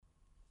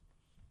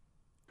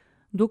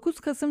9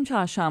 Kasım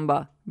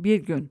Çarşamba,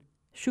 bir gün.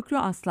 Şükrü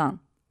Aslan.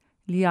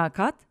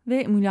 Liyakat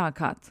ve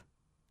mülakat.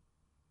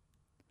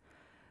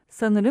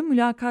 Sanırım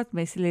mülakat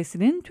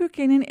meselesinin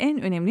Türkiye'nin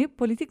en önemli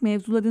politik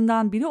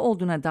mevzularından biri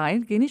olduğuna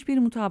dair geniş bir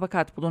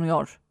mutabakat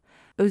bulunuyor.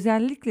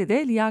 Özellikle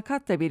de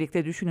liyakatla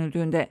birlikte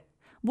düşünüldüğünde.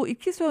 Bu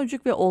iki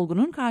sözcük ve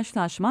olgunun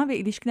karşılaşma ve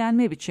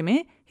ilişkilenme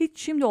biçimi hiç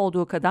şimdi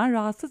olduğu kadar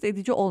rahatsız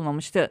edici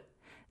olmamıştı.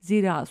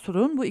 Zira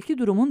sorun bu iki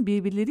durumun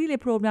birbirleriyle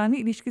problemli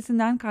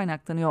ilişkisinden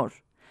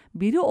kaynaklanıyor.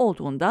 Biri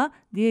olduğunda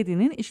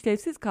diğerinin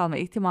işlevsiz kalma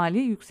ihtimali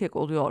yüksek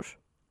oluyor.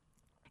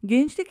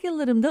 Gençlik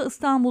yıllarımda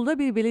İstanbul'da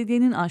bir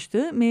belediyenin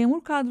açtığı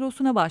memur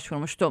kadrosuna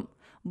başvurmuştum.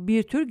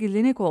 Bir tür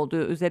gelenek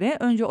olduğu üzere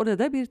önce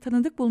orada bir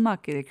tanıdık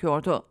bulmak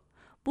gerekiyordu.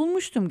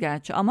 Bulmuştum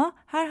gerçi ama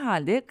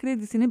herhalde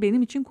kredisini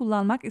benim için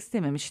kullanmak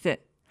istememişti.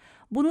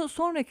 Bunu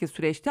sonraki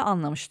süreçte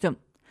anlamıştım.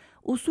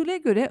 Usule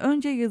göre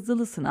önce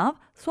yazılı sınav,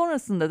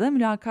 sonrasında da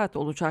mülakat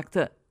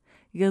olacaktı.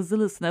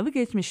 Yazılı sınavı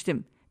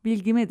geçmiştim.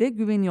 Bilgime de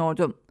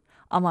güveniyordum.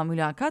 Ama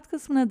mülakat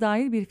kısmına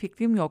dair bir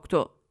fikrim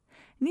yoktu.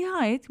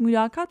 Nihayet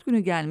mülakat günü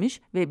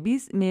gelmiş ve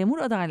biz memur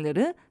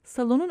adayları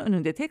salonun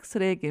önünde tek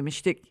sıraya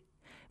girmiştik.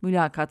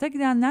 Mülakata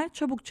gidenler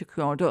çabuk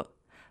çıkıyordu.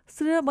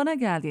 Sıra bana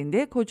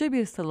geldiğinde koca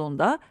bir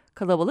salonda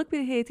kalabalık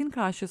bir heyetin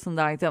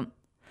karşısındaydım.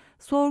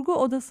 Sorgu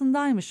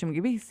odasındaymışım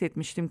gibi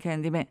hissetmiştim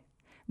kendimi.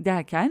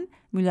 Derken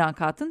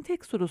mülakatın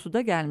tek sorusu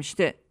da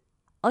gelmişti.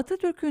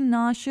 Atatürk'ün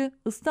naaşı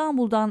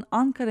İstanbul'dan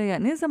Ankara'ya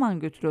ne zaman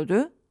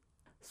götürüldü?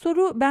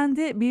 Soru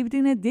bende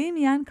birbirine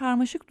değmeyen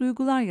karmaşık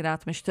duygular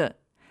yaratmıştı.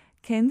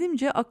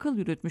 Kendimce akıl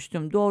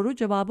yürütmüştüm doğru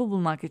cevabı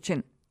bulmak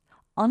için.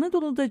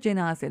 Anadolu'da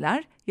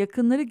cenazeler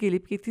yakınları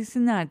gelip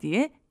getirsinler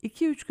diye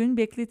 2-3 gün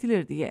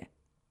bekletilir diye.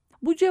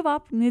 Bu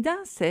cevap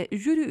nedense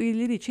jüri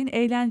üyeleri için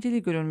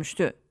eğlenceli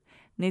görülmüştü.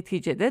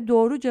 Neticede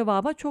doğru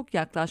cevaba çok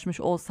yaklaşmış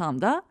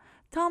olsam da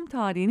tam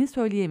tarihini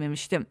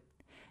söyleyememiştim.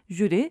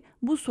 Jüri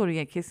bu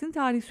soruya kesin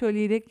tarih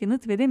söyleyerek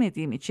yanıt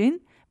veremediğim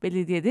için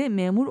belediyede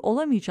memur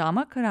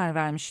olamayacağıma karar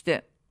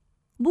vermişti.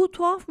 Bu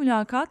tuhaf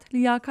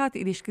mülakat-liyakat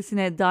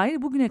ilişkisine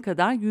dair bugüne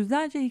kadar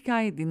yüzlerce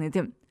hikaye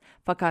dinledim.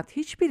 Fakat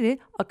hiçbiri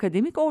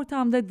akademik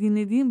ortamda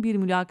dinlediğim bir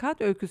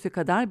mülakat öyküsü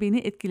kadar beni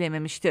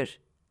etkilememiştir.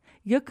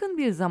 Yakın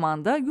bir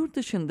zamanda yurt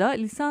dışında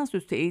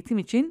lisansüstü eğitim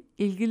için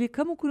ilgili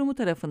kamu kurumu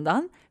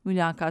tarafından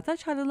mülakata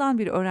çağrılan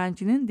bir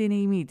öğrencinin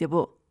deneyimiydi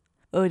bu.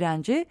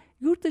 Öğrenci,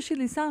 yurt dışı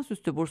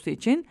lisansüstü bursu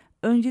için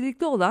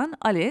öncelikli olan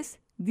ALES,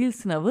 dil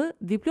sınavı,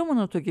 diploma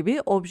notu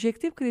gibi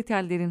objektif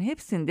kriterlerin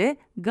hepsinde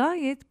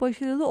gayet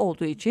başarılı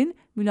olduğu için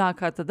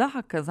mülakatta da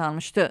hak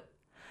kazanmıştı.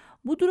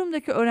 Bu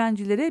durumdaki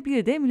öğrencilere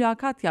bir de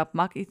mülakat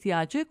yapmak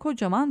ihtiyacı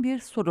kocaman bir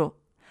soru.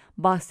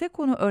 Bahse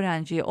konu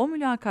öğrenciye o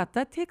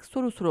mülakatta tek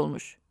soru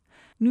sorulmuş.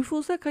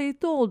 Nüfusa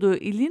kayıtlı olduğu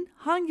ilin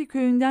hangi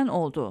köyünden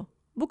olduğu.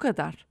 Bu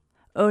kadar.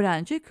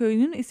 Öğrenci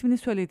köyünün ismini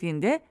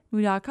söylediğinde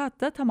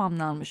mülakat da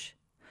tamamlanmış.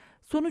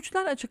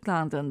 Sonuçlar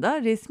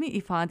açıklandığında resmi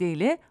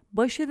ifadeyle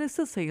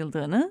başarısız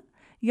sayıldığını,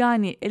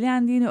 yani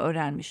elendiğini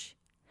öğrenmiş.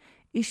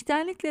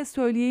 İçtenlikle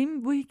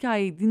söyleyeyim bu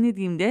hikayeyi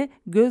dinlediğimde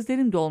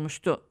gözlerim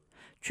dolmuştu.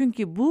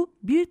 Çünkü bu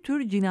bir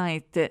tür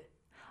cinayetti.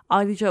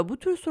 Ayrıca bu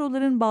tür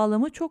soruların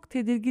bağlamı çok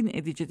tedirgin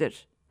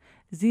edicidir.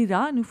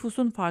 Zira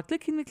nüfusun farklı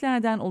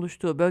kimliklerden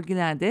oluştuğu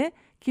bölgelerde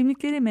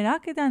kimlikleri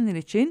merak edenler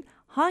için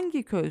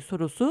hangi köy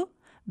sorusu,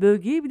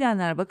 bölgeyi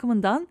bilenler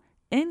bakımından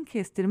en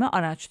kestirme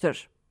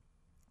araçtır.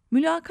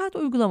 Mülakat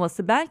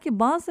uygulaması belki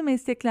bazı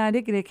mesleklerde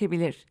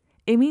gerekebilir.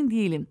 Emin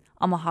değilim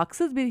ama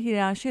haksız bir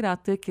hiyerarşi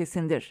yarattığı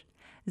kesindir.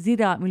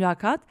 Zira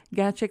mülakat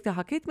gerçekte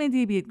hak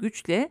etmediği bir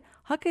güçle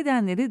hak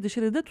edenleri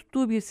dışarıda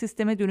tuttuğu bir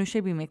sisteme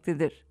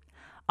dönüşebilmektedir.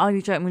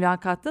 Ayrıca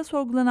mülakatta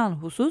sorgulanan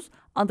husus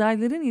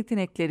adayların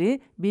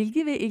yetenekleri,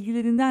 bilgi ve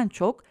ilgilerinden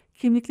çok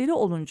kimlikleri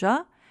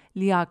olunca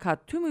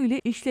liyakat tümüyle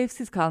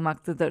işlevsiz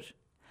kalmaktadır.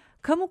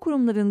 Kamu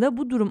kurumlarında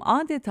bu durum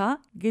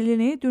adeta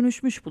geleneğe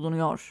dönüşmüş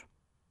bulunuyor.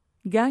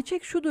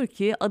 Gerçek şudur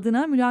ki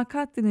adına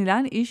mülakat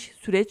denilen iş,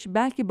 süreç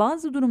belki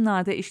bazı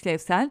durumlarda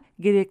işlevsel,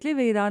 gerekli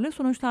ve yararlı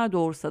sonuçlar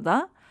doğursa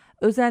da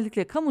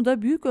özellikle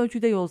kamuda büyük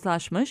ölçüde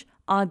yozlaşmış,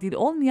 adil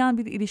olmayan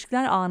bir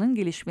ilişkiler ağının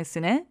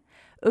gelişmesine,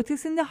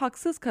 ötesinde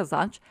haksız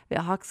kazanç ve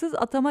haksız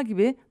atama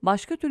gibi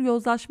başka tür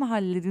yozlaşma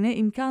hallerine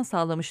imkan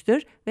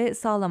sağlamıştır ve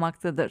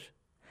sağlamaktadır.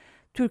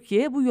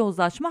 Türkiye bu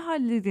yozlaşma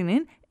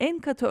hallerinin en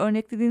katı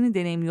örneklerini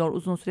deneyimliyor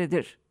uzun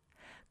süredir.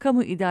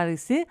 Kamu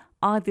idaresi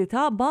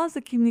adeta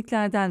bazı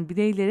kimliklerden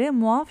bireylere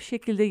muaf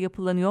şekilde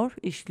yapılanıyor,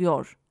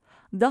 işliyor.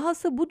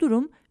 Dahası bu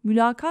durum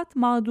mülakat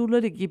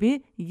mağdurları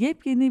gibi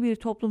yepyeni bir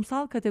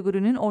toplumsal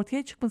kategorinin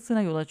ortaya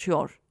çıkmasına yol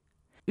açıyor.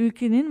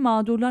 Ülkenin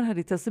mağdurlar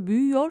haritası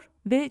büyüyor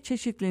ve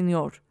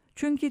çeşitleniyor.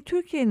 Çünkü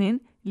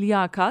Türkiye'nin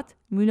liyakat,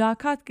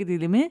 mülakat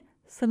gerilimi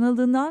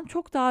sanıldığından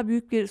çok daha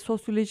büyük bir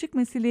sosyolojik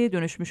meseleye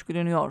dönüşmüş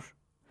görünüyor.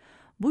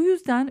 Bu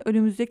yüzden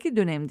önümüzdeki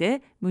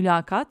dönemde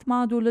mülakat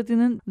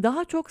mağdurlarının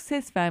daha çok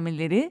ses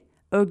vermeleri,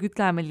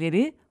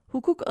 örgütlenmeleri,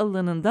 hukuk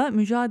alanında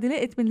mücadele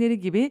etmeleri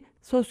gibi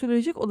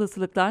sosyolojik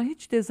olasılıklar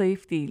hiç de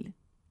zayıf değil.